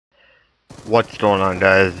What's going on,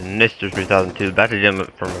 guys? Mr. 3002 back again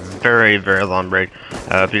from a very, very long break.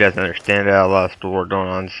 If you guys understand it, a lot of schoolwork going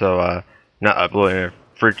on, so not uploading it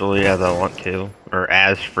frequently as I want to, or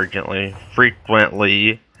as frequently,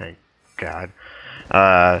 thank God,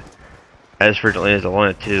 as frequently as I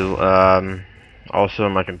wanted to. Also,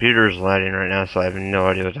 my computer is lagging right now, so I have no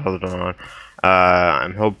idea what the hell is going on.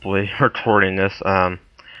 I'm hopefully recording this. Yeah,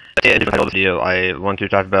 in the video, I want to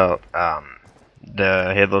talk about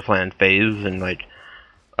the Halo Clan FaZe and like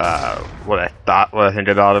what I think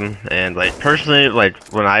about him, and like personally,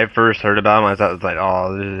 like when I first heard about him, I thought it was like,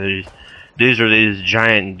 oh, these are these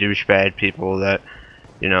giant douchebag people that,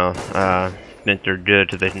 you know, think they're good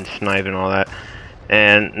so they can snipe and all that.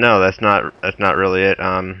 And no, that's not really it.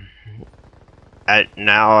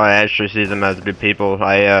 Now I actually see them as good people.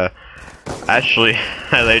 Actually,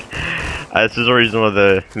 I like. This is the reason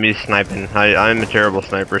with me sniping. I'm a terrible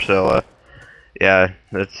sniper, so yeah,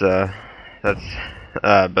 but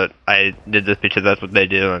I did this because that's what they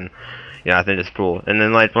do, and yeah, I think it's cool. And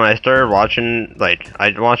then like when I started watching, like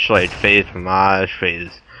I watched like FaZe Maj,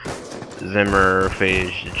 FaZe Zimmer,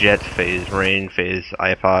 FaZe Jet, FaZe Rain, FaZe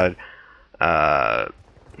iPod,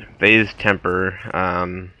 FaZe Temper,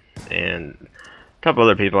 and a couple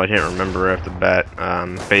other people I can't remember off the bat.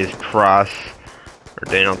 FaZe Cross, or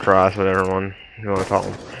Daniel Cross, whatever one you want to call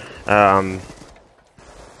him.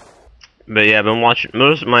 But yeah, I've been watching,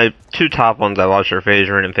 most of my two top ones I watched are FaZe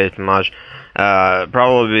Rain and FaZe Maj.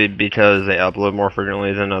 Probably because they upload more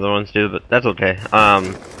frequently than other ones do, but that's okay.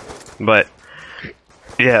 But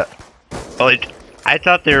yeah, like I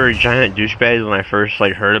thought they were giant douchebags when I first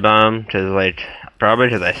like heard about them, cause like probably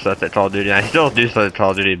because I sucked at Call of Duty. I still do suck at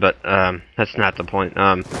Call of Duty, but that's not the point.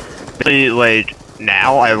 Basically, like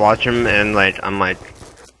now I watch them and like I'm like,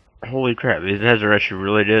 holy crap, these guys are actually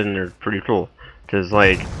really good and they're pretty cool. Cause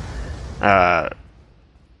like I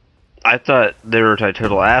thought they were like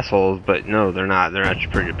total assholes, but no, they're not. They're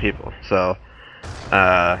actually pretty good people. So,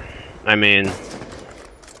 I mean,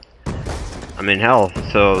 hell.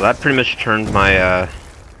 So that pretty much turned my, I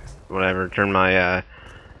don't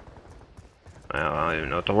even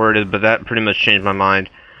know what the word is, but that pretty much changed my mind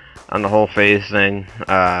on the whole FaZe thing.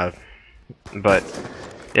 But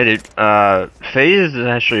yeah, dude, FaZe is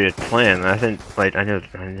actually a clan. I think, like, I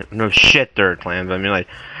know shit they're a clan, but I mean, like,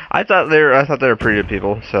 I thought they were pretty good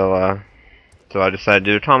people. So, so I decided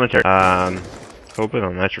to do a commentary. Hoping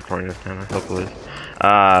I'm not recording this time. I hope it is.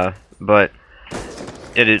 But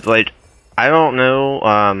it is like, I don't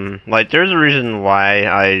know. Like, there's a reason why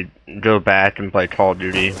I go back and play Call of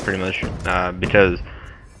Duty pretty much. Because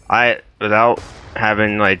without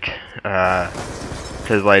having like,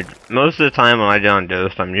 because like most of the time when I get on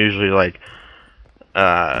Ghost, I'm usually like,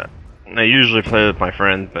 I usually play with my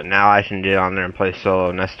friends, but now I can get on there and play solo,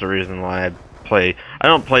 and that's the reason why I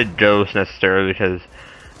don't play Ghost necessarily, because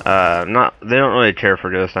they don't really care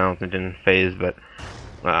for Ghost, I don't think, in FaZe, but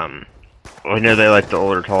I know they like the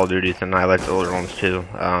older Call of Duties, and I like the older ones too.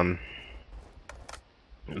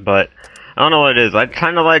 But I don't know what it is. I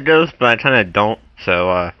kind of like Ghost, but I kind of don't. So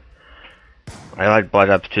I like Black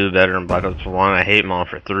Ops 2 better than Black Ops 1. I hate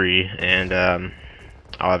Modern Warfare 3, and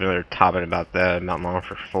I'll have another topic about that, about Modern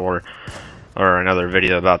Warfare 4, or another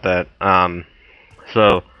video about that.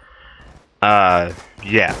 So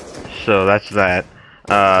yeah, so that's that.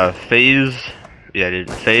 FaZe, yeah,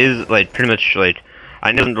 dude, FaZe, like, pretty much, like,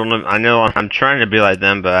 I know I'm trying to be like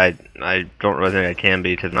them, but I don't really think I can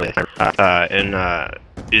be, because in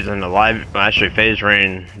the live, actually, FaZe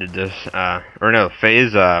Rain did this, or no,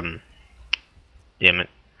 FaZe, damn it,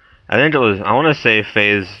 I think it was, I want to say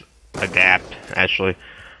FaZe Adapt, actually.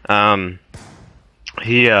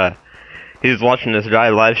 He was watching this guy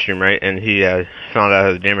live stream, right, and he found out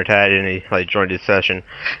his gamer tag, and he like joined his session,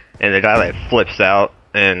 and the guy like flips out,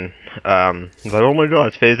 and he's like, oh my god,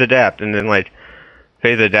 it's FaZe Adapt, and then like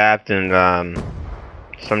FaZe Adapt and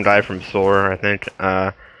some guy from SOAR, I think,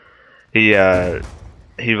 he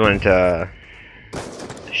went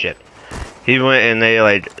shit. He went and they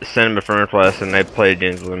like sent him a friend request and they played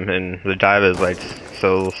games with him, and the guy was like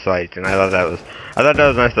so psyched, and I thought that was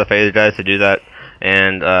nice of the FaZe guys to do that,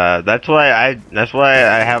 and that's why I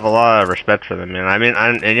have a lot of respect for them, man. I mean,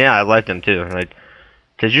 and yeah, I like them too, like,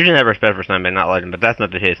 cause you can have respect for somebody and not like them, but that's not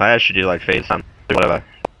the case. I actually do like FaZe. Whatever.